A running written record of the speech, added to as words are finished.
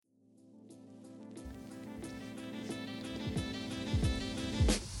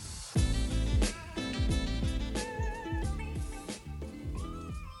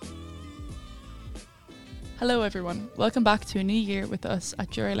Hello everyone, welcome back to a new year with us at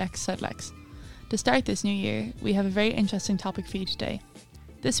Dura Lex Sed Lex. To start this new year, we have a very interesting topic for you today.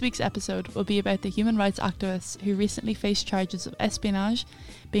 This week's episode will be about the human rights activists who recently faced charges of espionage,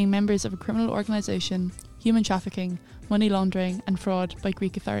 being members of a criminal organisation, human trafficking, money laundering and fraud by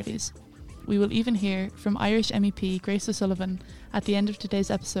Greek authorities. We will even hear from Irish MEP Grace O'Sullivan at the end of today's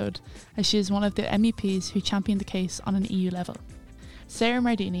episode, as she is one of the MEPs who championed the case on an EU level. Sarah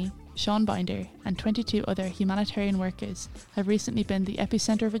Mardini, Seán Binder and 22 other humanitarian workers have recently been the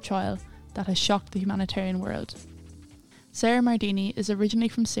epicentre of a trial that has shocked the humanitarian world. Sarah Mardini is originally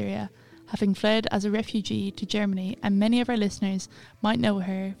from Syria, having fled as a refugee to Germany, and many of our listeners might know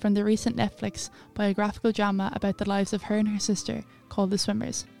her from the recent Netflix biographical drama about the lives of her and her sister called The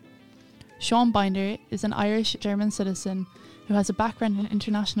Swimmers. Seán Binder is an Irish-German citizen who has a background in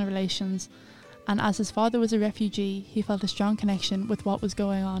international relations, and as his father was a refugee, he felt a strong connection with what was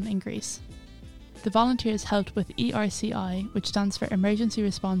going on in Greece. The volunteers helped with ERCI, which stands for Emergency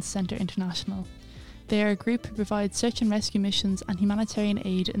Response Centre International. They are a group who provides search and rescue missions and humanitarian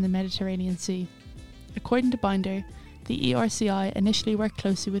aid in the Mediterranean Sea. According to Binder, the ERCI initially worked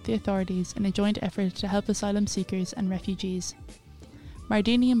closely with the authorities in a joint effort to help asylum seekers and refugees.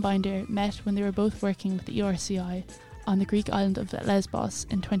 Mardini and Binder met when they were both working with the ERCI on the Greek island of Lesbos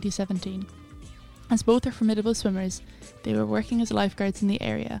in 2017. As both are formidable swimmers, they were working as lifeguards in the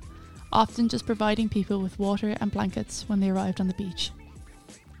area, often just providing people with water and blankets when they arrived on the beach.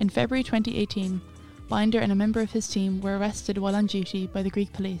 In February 2018, Binder and a member of his team were arrested while on duty by the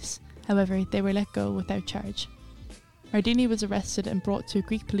Greek police. However, they were let go without charge. Mardini was arrested and brought to a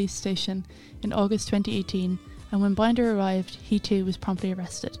Greek police station in August 2018, and when Binder arrived, he too was promptly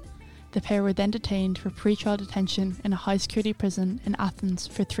arrested. The pair were then detained for pre-trial detention in a high-security prison in Athens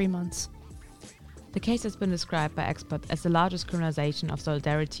for 3 months. The case has been described by experts as the largest criminalization of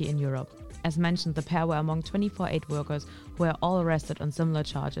solidarity in Europe. As mentioned, the pair were among 24 aid workers who were all arrested on similar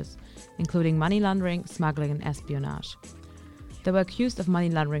charges, including money laundering, smuggling and espionage. They were accused of money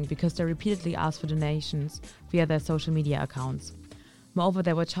laundering because they repeatedly asked for donations via their social media accounts. Moreover,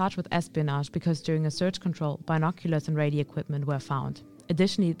 they were charged with espionage because during a search control, binoculars and radio equipment were found.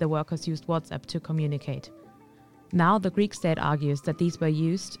 Additionally, the workers used WhatsApp to communicate. Now, the Greek state argues that these were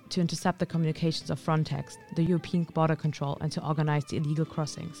used to intercept the communications of Frontex, the European border control, and to organize the illegal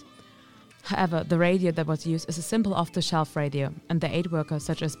crossings. However, the radio that was used is a simple off-the-shelf radio, and the aid workers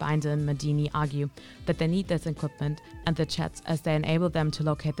such as Binder and Mardini argue that they need this equipment and the chats as they enable them to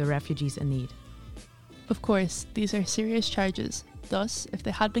locate the refugees in need. Of course, these are serious charges. Thus, if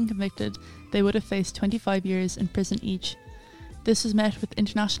they had been convicted, they would have faced 25 years in prison each. This was met with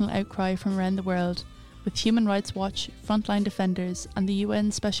international outcry from around the world, with Human Rights Watch, Frontline Defenders and the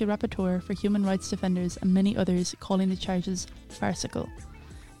UN Special Rapporteur for Human Rights Defenders and many others calling the charges farcical.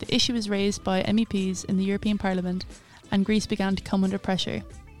 The issue was raised by MEPs in the European Parliament, and Greece began to come under pressure.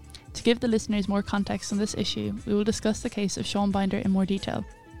 To give the listeners more context on this issue, we will discuss the case of Seán Binder in more detail.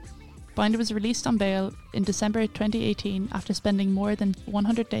 Binder was released on bail in December 2018 after spending more than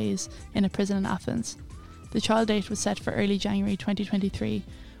 100 days in a prison in Athens. The trial date was set for early January 2023,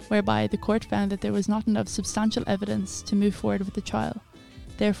 whereby the court found that there was not enough substantial evidence to move forward with the trial.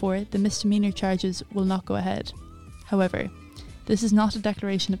 Therefore, the misdemeanour charges will not go ahead. However, this is not a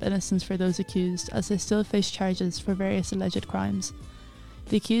declaration of innocence for those accused, as they still face charges for various alleged crimes.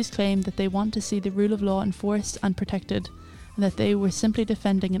 The accused claim that they want to see the rule of law enforced and protected, and that they were simply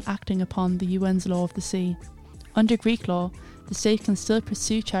defending and acting upon the UN's law of the sea. Under Greek law, the state can still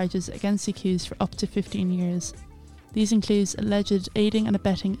pursue charges against the accused for up to 15 years. These include alleged aiding and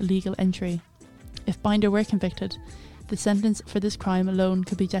abetting illegal entry. If Binder were convicted, the sentence for this crime alone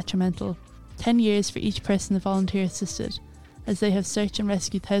could be detrimental. 10 years for each person the volunteer assisted. As they have searched and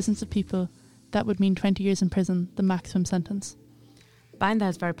rescued thousands of people, that would mean 20 years in prison, the maximum sentence. Binder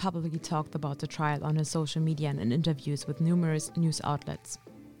has very publicly talked about the trial on his social media and in interviews with numerous news outlets,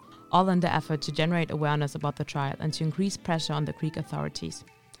 all in the effort to generate awareness about the trial and to increase pressure on the Greek authorities.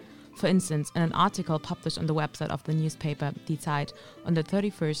 For instance, in an article published on the website of the newspaper Die Zeit on the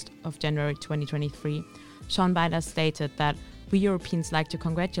 31st of January 2023, Seán Binder stated that we Europeans like to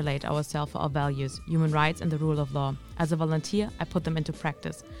congratulate ourselves for our values, human rights and the rule of law. As a volunteer, I put them into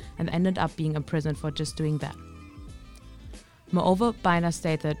practice and ended up being imprisoned for just doing that. Moreover, Binder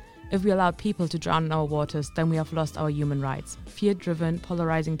stated, if we allow people to drown in our waters, then we have lost our human rights. Fear-driven,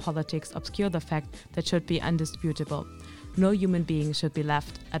 polarizing politics obscure the fact that should be indisputable. No human being should be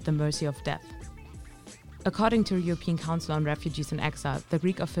left at the mercy of death. According to the European Council on Refugees in Exile, the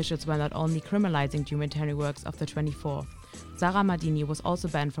Greek officials were not only criminalizing humanitarian works of the 24. Sarah Mardini was also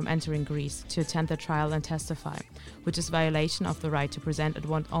banned from entering Greece to attend the trial and testify, which is violation of the right to present at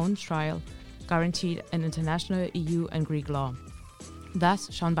one's own trial, guaranteed in international EU and Greek law. Thus,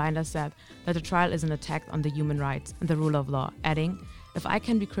 Seán Binder said that the trial is an attack on the human rights and the rule of law, adding, "If I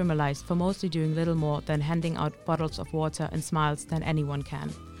can be criminalized for mostly doing little more than handing out bottles of water and smiles, then anyone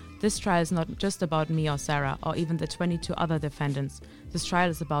can. This trial is not just about me or Sarah or even the 22 other defendants. This trial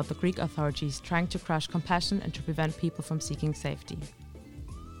is about the Greek authorities trying to crush compassion and to prevent people from seeking safety."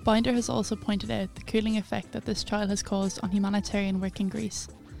 Binder has also pointed out the cooling effect that this trial has caused on humanitarian work in Greece.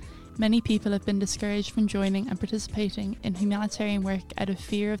 Many people have been discouraged from joining and participating in humanitarian work out of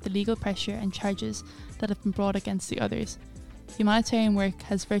fear of the legal pressure and charges that have been brought against the others. Humanitarian work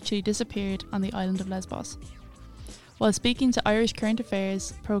has virtually disappeared on the island of Lesbos. While speaking to Irish Current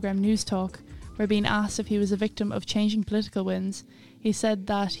Affairs programme News Talk, where being asked if he was a victim of changing political winds, he said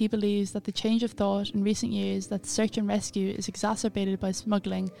that he believes that the change of thought in recent years that search and rescue is exacerbated by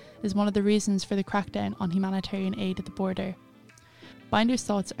smuggling is one of the reasons for the crackdown on humanitarian aid at the border. Binder's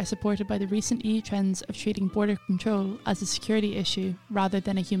thoughts are supported by the recent EU trends of treating border control as a security issue rather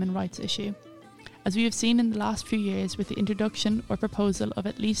than a human rights issue. As we have seen in the last few years with the introduction or proposal of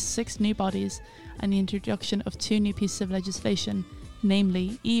at least 6 new bodies and the introduction of 2 new pieces of legislation,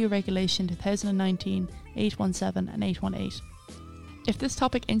 namely EU Regulation 2019-817 and 818. If this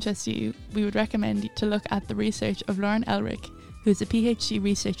topic interests you, we would recommend to look at the research of Lauren Elric, who is a PhD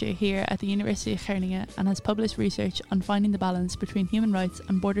researcher here at the University of Groningen and has published research on finding the balance between human rights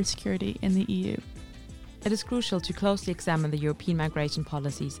and border security in the EU. It is crucial to closely examine the European migration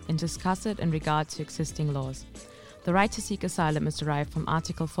policies and discuss it in regard to existing laws. The right to seek asylum is derived from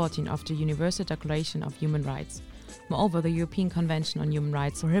Article 14 of the Universal Declaration of Human Rights. Moreover, the European Convention on Human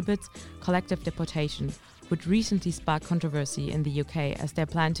Rights prohibits collective deportation, which recently sparked controversy in the UK as they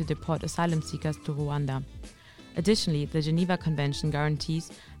plan to deport asylum seekers to Rwanda. Additionally, the Geneva Convention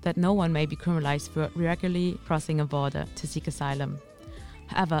guarantees that no one may be criminalized for irregularly crossing a border to seek asylum.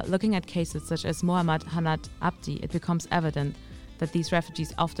 However, looking at cases such as Mohamed Hanad Abdi, it becomes evident that these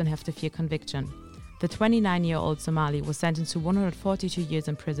refugees often have to fear conviction. The 29-year-old Somali was sentenced to 142 years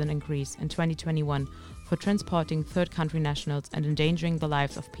in prison in Greece in 2021 for transporting third-country nationals and endangering the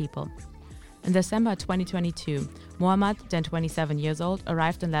lives of people. In December 2022, Mohamed, then 27 years old,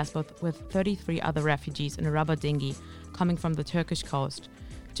 arrived in Lesbos with 33 other refugees in a rubber dinghy coming from the Turkish coast.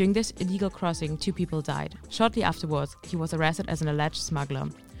 During this illegal crossing, 2 people died. Shortly afterwards, he was arrested as an alleged smuggler.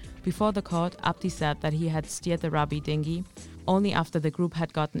 Before the court, Abdi said that he had steered the rubber dinghy only after the group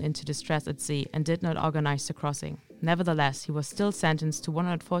had gotten into distress at sea and did not organize the crossing. Nevertheless, he was still sentenced to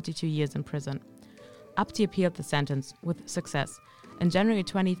 142 years in prison. Abdi appealed the sentence with success. In January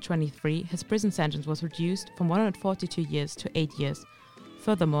 2023, his prison sentence was reduced from 142 years to 8 years.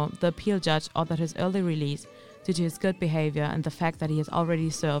 Furthermore, the appeal judge ordered his early release due to his good behavior and the fact that he has already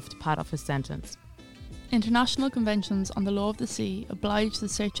served part of his sentence. International conventions on the law of the sea oblige the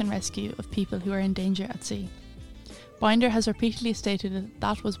search and rescue of people who are in danger at sea. Binder has repeatedly stated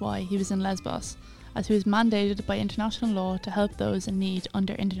that was why he was in Lesbos, as he was mandated by international law to help those in need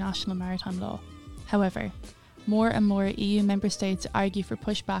under international maritime law. However, more and more EU member states argue for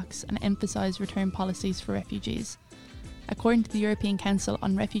pushbacks and emphasise return policies for refugees. According to the European Council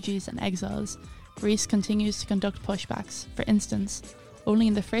on Refugees and Exiles, Greece continues to conduct pushbacks. For instance, only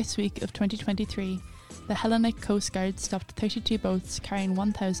in the first week of 2023, the Hellenic Coast Guard stopped 32 boats carrying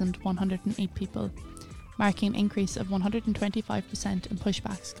 1,108 people, marking an increase of 125% in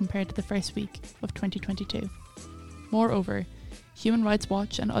pushbacks compared to the first week of 2022. Moreover, Human Rights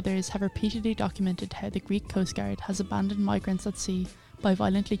Watch and others have repeatedly documented how the Greek Coast Guard has abandoned migrants at sea by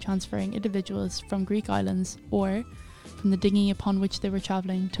violently transferring individuals from Greek islands or from the dinghy upon which they were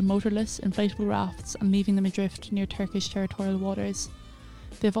travelling to motorless, inflatable rafts and leaving them adrift near Turkish territorial waters.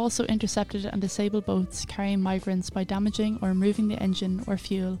 They have also intercepted and disabled boats carrying migrants by damaging or removing the engine or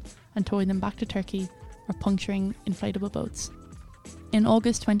fuel and towing them back to Turkey or puncturing inflatable boats. In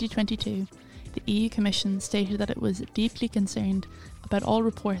August 2022, the EU Commission stated that it was deeply concerned about all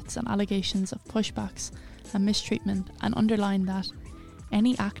reports and allegations of pushbacks and mistreatment and underlined that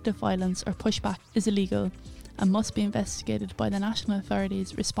any act of violence or pushback is illegal and must be investigated by the national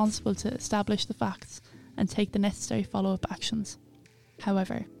authorities responsible to establish the facts and take the necessary follow-up actions.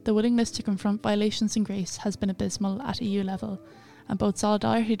 However, the willingness to confront violations in Greece has been abysmal at EU level, and both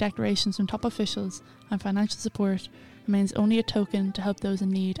solidarity declarations from top officials and financial support remains only a token to help those in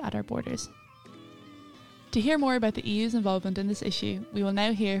need at our borders. To hear more about the EU's involvement in this issue, we will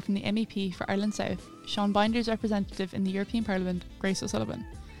now hear from the MEP for Ireland South, Seán Binder's representative in the European Parliament, Grace O'Sullivan.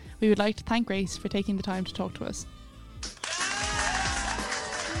 We would like to thank Grace for taking the time to talk to us.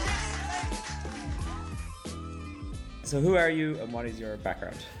 So who are you and what is your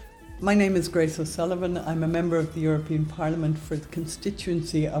background? My name is Grace O'Sullivan. I'm a member of the European Parliament for the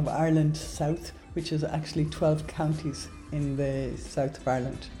constituency of Ireland South, which is actually 12 counties in the south of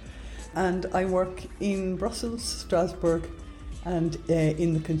Ireland. And I work in Brussels, Strasbourg, and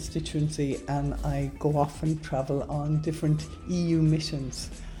in the constituency, and I go off and travel on different EU missions.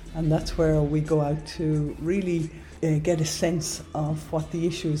 And that's where we go out to really get a sense of what the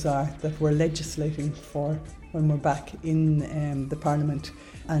issues are that we're legislating for when we're back in the Parliament,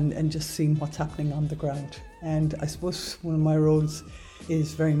 and just seeing what's happening on the ground. And I suppose one of my roles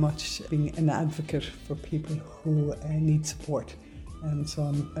is very much being an advocate for people who need support. And so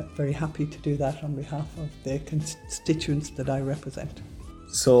I'm very happy to do that on behalf of the constituents that I represent.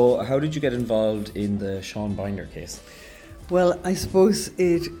 So how did you get involved in the Seán Binder case? Well, I suppose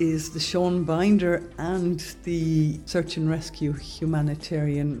it is the Seán Binder and the search and rescue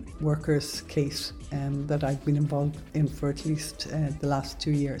humanitarian workers case that I've been involved in for at least the last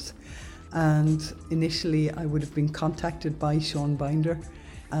 2 years. And initially I would have been contacted by Seán Binder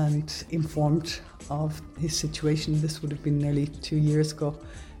and informed of his situation. This would have been nearly 2 years ago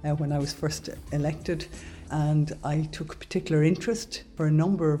when I was first elected. And I took particular interest for a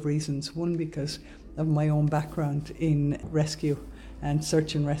number of reasons. One, because of my own background in rescue and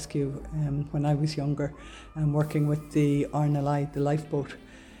search and rescue when I was younger, and working with the RNLI, the lifeboat,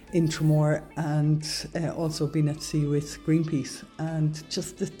 in Tramore, and also been at sea with Greenpeace. And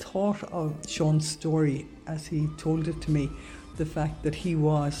just the thought of Seán's story as he told it to me, the fact that he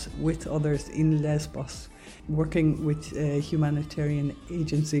was with others in Lesbos, working with a humanitarian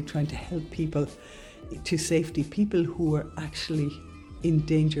agency, trying to help people to safety, people who were actually in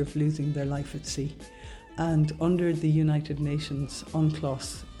danger of losing their life at sea. And under the United Nations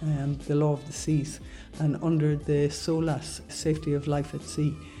UNCLOS, the law of the seas, and under the SOLAS, safety of life at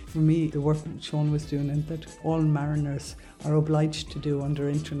sea, for me, the work that Seán was doing and that all mariners are obliged to do under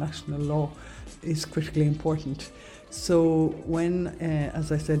international law is critically important. So when,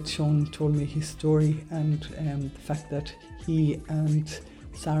 as I said, Seán told me his story and the fact that he and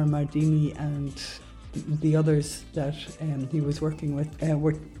Sarah Mardini and the others that he was working with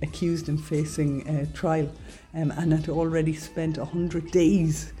were accused and facing trial and had already spent 100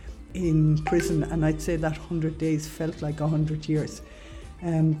 days in prison, and I'd say that 100 days felt like 100 years.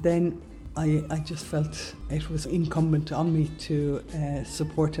 Then I just felt it was incumbent on me to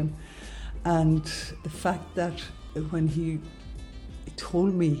support him. And the fact that when he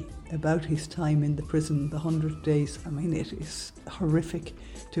told me about his time in the prison, the 100 days, I mean, it is horrific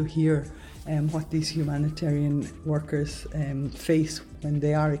to hear what these humanitarian workers face when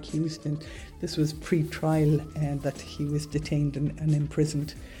they are accused. And this was pre-trial that he was detained and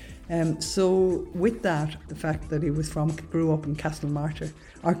imprisoned. So with that, the fact that he grew up in Castle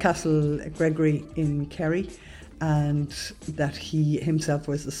Gregory in Kerry, and that he himself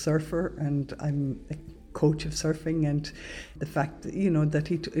was a surfer, and I'm a coach of surfing, and the fact that,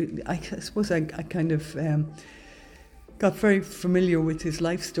 that I suppose I kind of got very familiar with his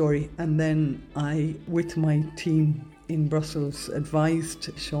life story, and then I, with my team in Brussels,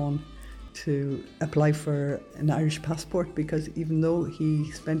 advised Seán to apply for an Irish passport, because even though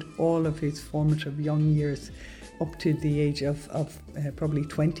he spent all of his formative young years up to the age of probably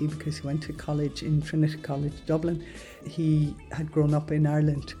 20, because he went to college in Trinity College, Dublin, he had grown up in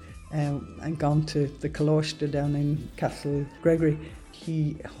Ireland and gone to the Coláiste down in Castle Gregory.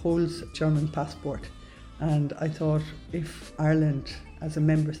 He holds a German passport, and I thought, if Ireland, as a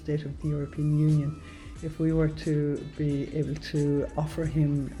member state of the European Union, if we were to be able to offer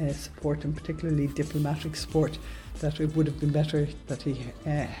him support, and particularly diplomatic support, that it would have been better that he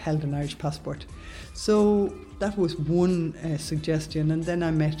held an Irish passport. So that was one suggestion. And then I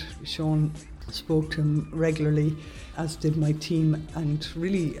met Seán, spoke to him regularly, as did my team, and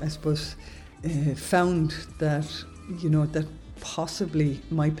really, I suppose, found that, that possibly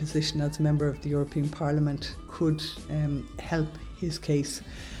my position as a member of the European Parliament could help his case.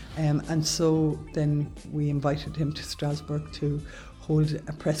 And so then we invited him to Strasbourg to hold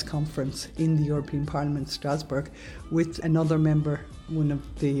a press conference in the European Parliament, Strasbourg, with another member, one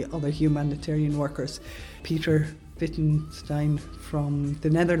of the other humanitarian workers, Peter Wittenstein from the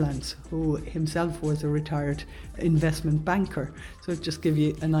Netherlands, who himself was a retired investment banker. So it just gives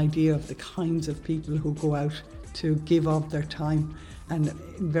you an idea of the kinds of people who go out to give of their time, and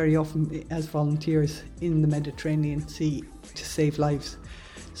very often as volunteers in the Mediterranean Sea, to save lives.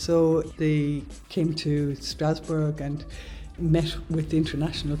 So they came to Strasbourg and met with the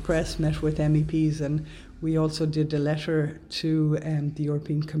international press, met with MEPs, and we also did a letter to the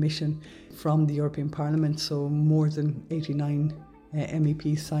European Commission from the European Parliament. So more than 89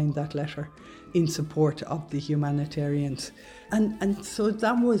 MEPs signed that letter in support of the humanitarians. And so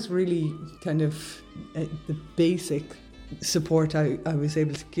that was really kind of the basic support I was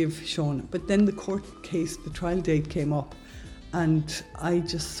able to give Seán. But then the court case, the trial date came up, and I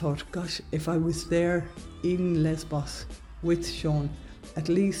just thought, gosh, if I was there in Lesbos with Seán, at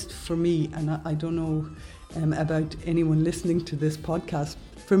least for me, and I don't know about anyone listening to this podcast,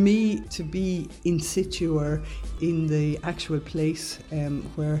 for me to be in situ or in the actual place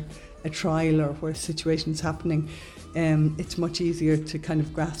where a trial or where a situation's happening, it's much easier to kind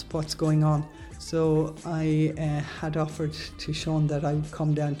of grasp what's going on. So I had offered to Seán that I would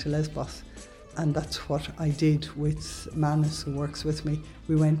come down to Lesbos, and that's what I did with Manus, who works with me.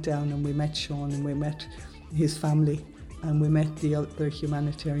 We went down and we met Seán and we met his family, and we met the other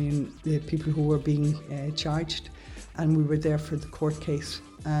humanitarian, the people who were being charged, and we were there for the court case.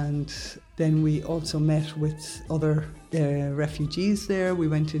 And then we also met with other refugees there. We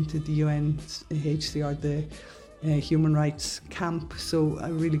went into the UNHCR, the human rights camp. So I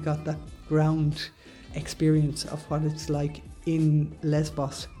really got that ground experience of what it's like in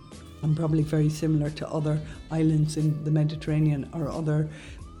Lesbos, and probably very similar to other islands in the Mediterranean or other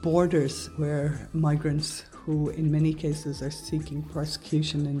borders where migrants who in many cases are seeking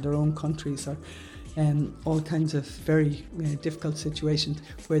persecution in their own countries or all kinds of very difficult situations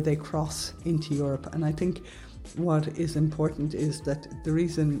where they cross into Europe. And I think what is important is that the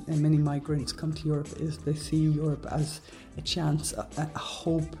reason many migrants come to Europe is they see Europe as a chance, a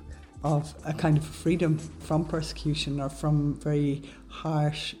hope of a kind of freedom from persecution or from very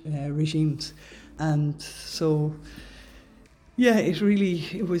harsh regimes. And so yeah, it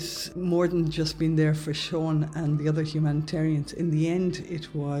was more than just being there for Seán and the other humanitarians. In the end,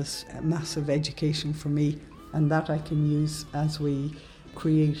 it was a massive education for me, and that I can use as we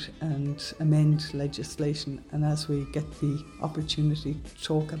create and amend legislation and as we get the opportunity to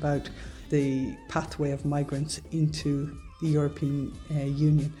talk about the pathway of migrants into the European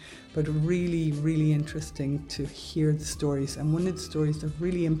Union. But really, really interesting to hear the stories. And one of the stories that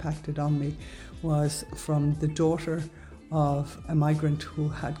really impacted on me was from the daughter of a migrant who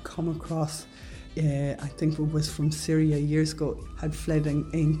had come across, I think it was from Syria years ago, had fled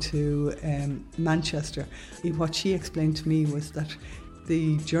into Manchester. What she explained to me was that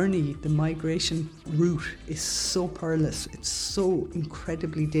the journey, the migration route is so perilous, it's so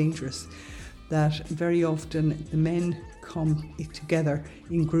incredibly dangerous that very often the men come together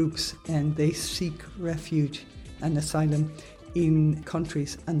in groups and they seek refuge and asylum in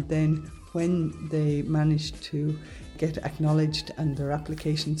countries, and then when they manage to get acknowledged and their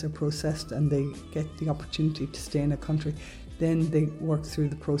applications are processed and they get the opportunity to stay in a country, then they work through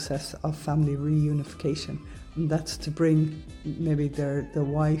the process of family reunification. And that's to bring maybe their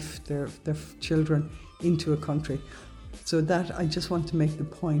wife, their children into a country. So that I just want to make the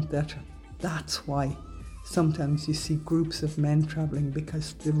point that that's why sometimes you see groups of men travelling,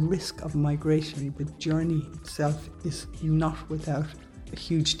 because the risk of migration, the journey itself, is not without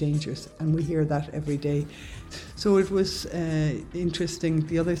huge dangers, and we hear that every day. So it was interesting.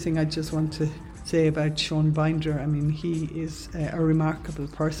 The other thing I just want to say about Seán Binder, I mean, he is a remarkable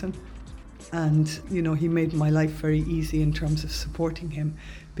person, and you know, he made my life very easy in terms of supporting him,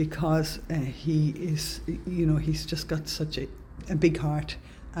 because he is, you know, he's just got such a big heart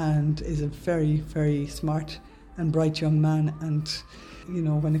and is a very, very smart and bright young man. And you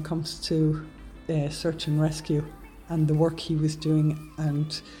know, when it comes to search and rescue and the work he was doing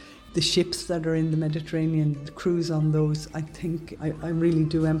and the ships that are in the Mediterranean, the crews on those, I think I really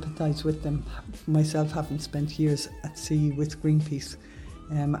do empathise with them. Myself, having spent years at sea with Greenpeace,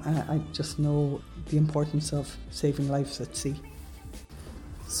 I just know the importance of saving lives at sea.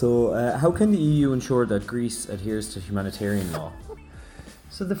 So how can the EU ensure that Greece adheres to humanitarian law?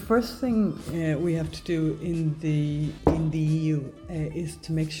 So the first thing we have to do in the EU is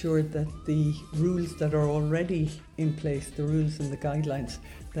to make sure that the rules that are already in place, the rules and the guidelines,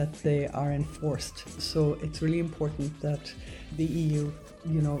 that they are enforced. So it's really important that the EU,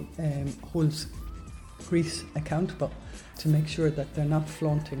 you know, holds Greece accountable to make sure that they're not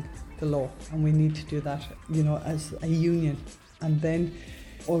flaunting the law, and we need to do that, you know, as a union. And then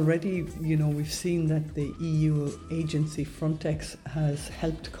already, you know, we've seen that the EU agency Frontex has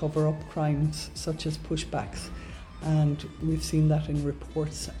helped cover up crimes such as pushbacks, and we've seen that in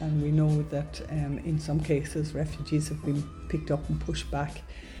reports, and we know that in some cases refugees have been picked up and pushed back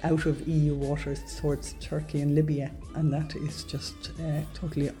out of EU waters towards Turkey and Libya, and that is just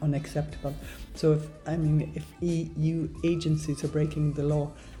totally unacceptable. So if EU agencies are breaking the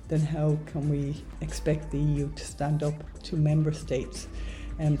law, then how can we expect the EU to stand up to member states?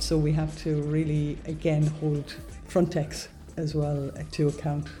 And so we have to really, again, hold Frontex as well to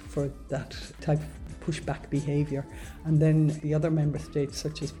account for that type of pushback behaviour. And then the other member states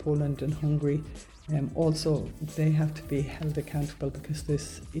such as Poland and Hungary, also they have to be held accountable because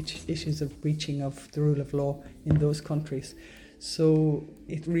there's issues of breaching of the rule of law in those countries. So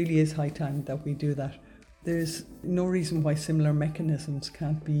it really is high time that we do that. There's no reason why similar mechanisms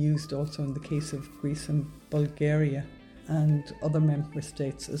can't be used also in the case of Greece and Bulgaria and other member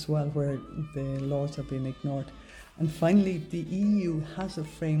states as well where the laws are being ignored. And finally, the EU has a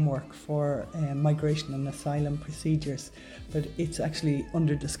framework for migration and asylum procedures, but it's actually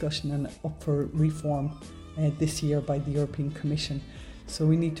under discussion and up for reform this year by the European Commission. So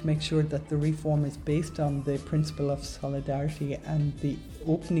we need to make sure that the reform is based on the principle of solidarity and the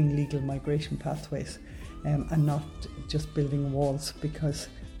opening legal migration pathways, and not just building walls, because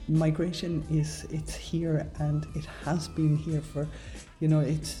migration it's here and it has been here for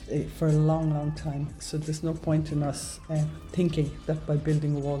for a long time. So there's no point in us thinking that by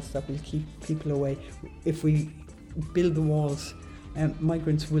building walls that will keep people away. If we build the walls,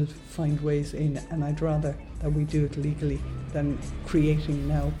 migrants will find ways in, and I'd rather that we do it legally than creating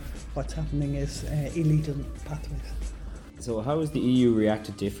now what's happening is illegal pathways. So how has the EU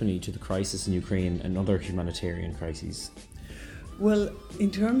reacted differently to the crisis in Ukraine and other humanitarian crises? Well,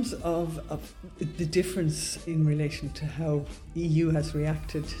 in terms of the difference in relation to how EU has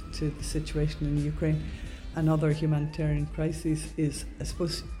reacted to the situation in Ukraine and other humanitarian crises is, I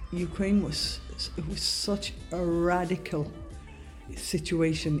suppose, Ukraine was such a radical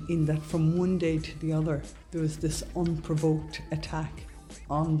situation in that from one day to the other there was this unprovoked attack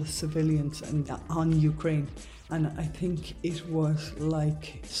on the civilians and on Ukraine, and I think it was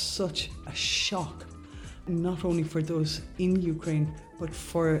like such a shock, not only for those in Ukraine but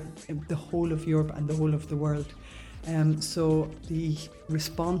for the whole of Europe and the whole of the world. So the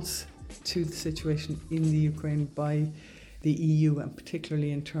response to the situation in the Ukraine by the EU, and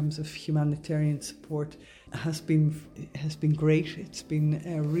particularly in terms of humanitarian support, has been great. It's been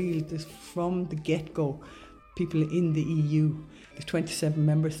real. From the get-go, people in the EU, the 27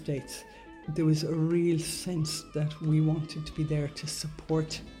 member states, there was a real sense that we wanted to be there to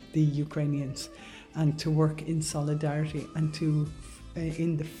support the Ukrainians and to work in solidarity and to,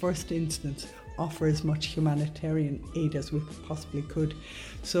 in the first instance, offer as much humanitarian aid as we possibly could.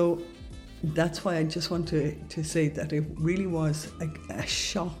 So that's why I just want to say that it really was a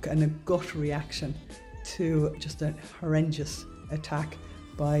shock and a gut reaction to just a horrendous attack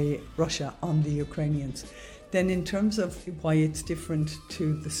by Russia on the Ukrainians. Then in terms of why it's different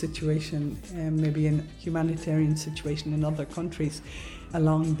to the situation, maybe in humanitarian situation in other countries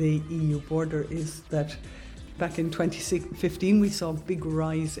along the EU border, is that back in 2015 we saw a big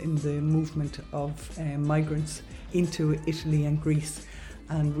rise in the movement of migrants into Italy and Greece.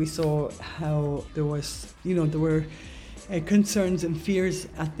 And we saw how there were concerns and fears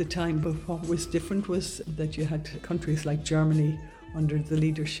at the time, but what was different was that you had countries like Germany under the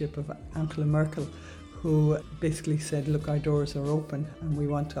leadership of Angela Merkel, who basically said, look, our doors are open and we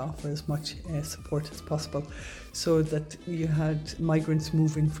want to offer as much support as possible. So that you had migrants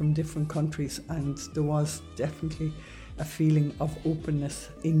moving from different countries, and there was definitely a feeling of openness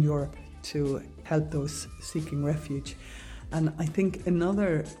in Europe to help those seeking refuge. And I think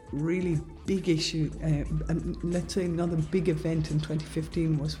another really big issue, let's say another big event in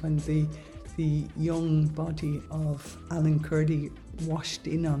 2015 was when the young body of Alan Kurdi washed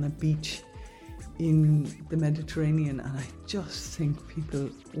in on a beach in the Mediterranean, and I just think people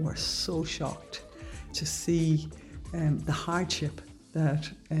were so shocked to see the hardship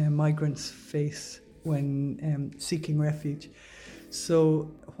that migrants face when seeking refuge. So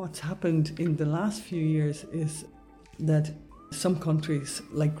what's happened in the last few years is that some countries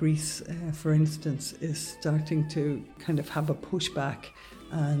like Greece, for instance, is starting to kind of have a pushback,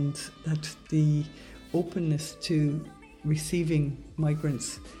 and that the openness to receiving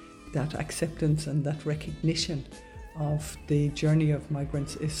migrants, that acceptance and that recognition of the journey of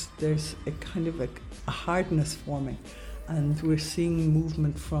migrants, there's a kind of a hardness forming. And we're seeing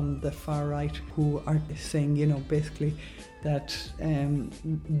movement from the far right who are saying, basically that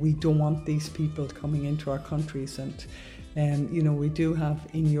we don't want these people coming into our countries. And, we do have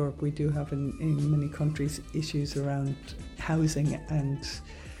in Europe, we do have in many countries issues around housing and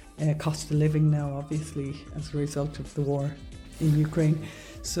cost of living now, obviously, as a result of the war in Ukraine.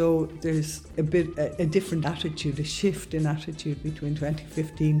 So there's a different attitude, a shift in attitude between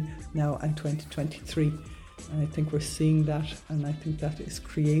 2015 now and 2023. And I think we're seeing that, and I think that is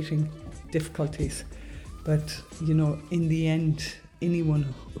creating difficulties. But, in the end,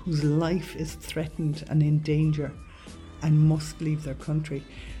 anyone whose life is threatened and in danger and must leave their country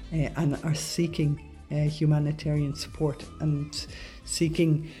and are seeking humanitarian support and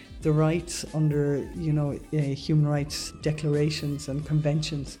seeking the rights under, human rights declarations and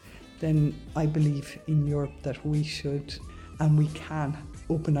conventions, then I believe in Europe that we should and we can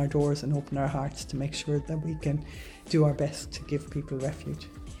open our doors and open our hearts to make sure that we can do our best to give people refuge.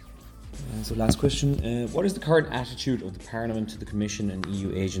 So last question, what is the current attitude of the Parliament to the Commission and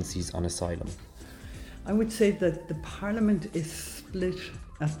EU agencies on asylum? I would say that the Parliament is split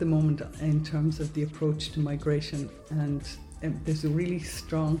at the moment in terms of the approach to migration, and there's a really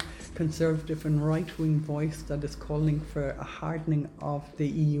strong conservative and right-wing voice that is calling for a hardening of the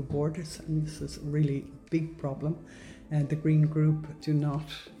EU borders, and this is a really big problem. The Green Group do not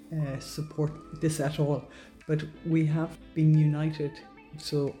support this at all, but we have been united,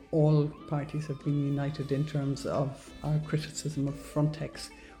 so all parties have been united in terms of our criticism of Frontex,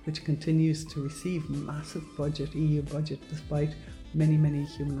 which continues to receive massive EU budget, despite many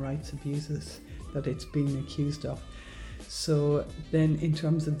human rights abuses that it's been accused of. So then in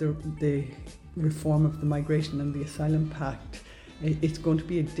terms of the reform of the Migration and the Asylum Pact, it's going to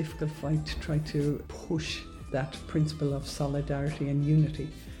be a difficult fight to try to push that principle of solidarity and unity,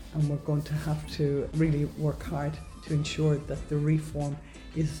 and we're going to have to really work hard to ensure that the reform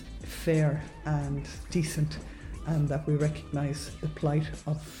is fair and decent, and that we recognise the plight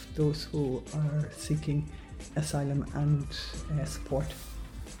of those who are seeking asylum and support.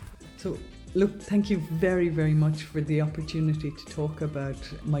 So look, thank you very much for the opportunity to talk about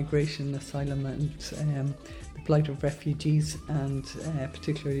migration, asylum and the plight of refugees, and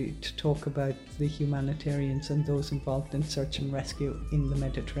particularly to talk about the humanitarians and those involved in search and rescue in the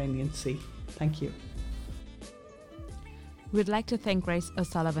Mediterranean Sea. Thank you. We'd like to thank Grace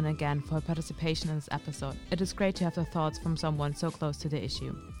O'Sullivan again for her participation in this episode. It is great to have the thoughts from someone so close to the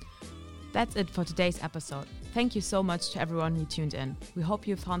issue. That's it for today's episode. Thank you so much to everyone who tuned in. We hope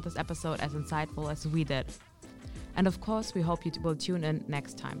you found this episode as insightful as we did. And of course, we hope you will tune in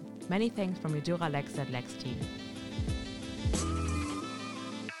next time. Many thanks from your Dura Lex Sed Lex team.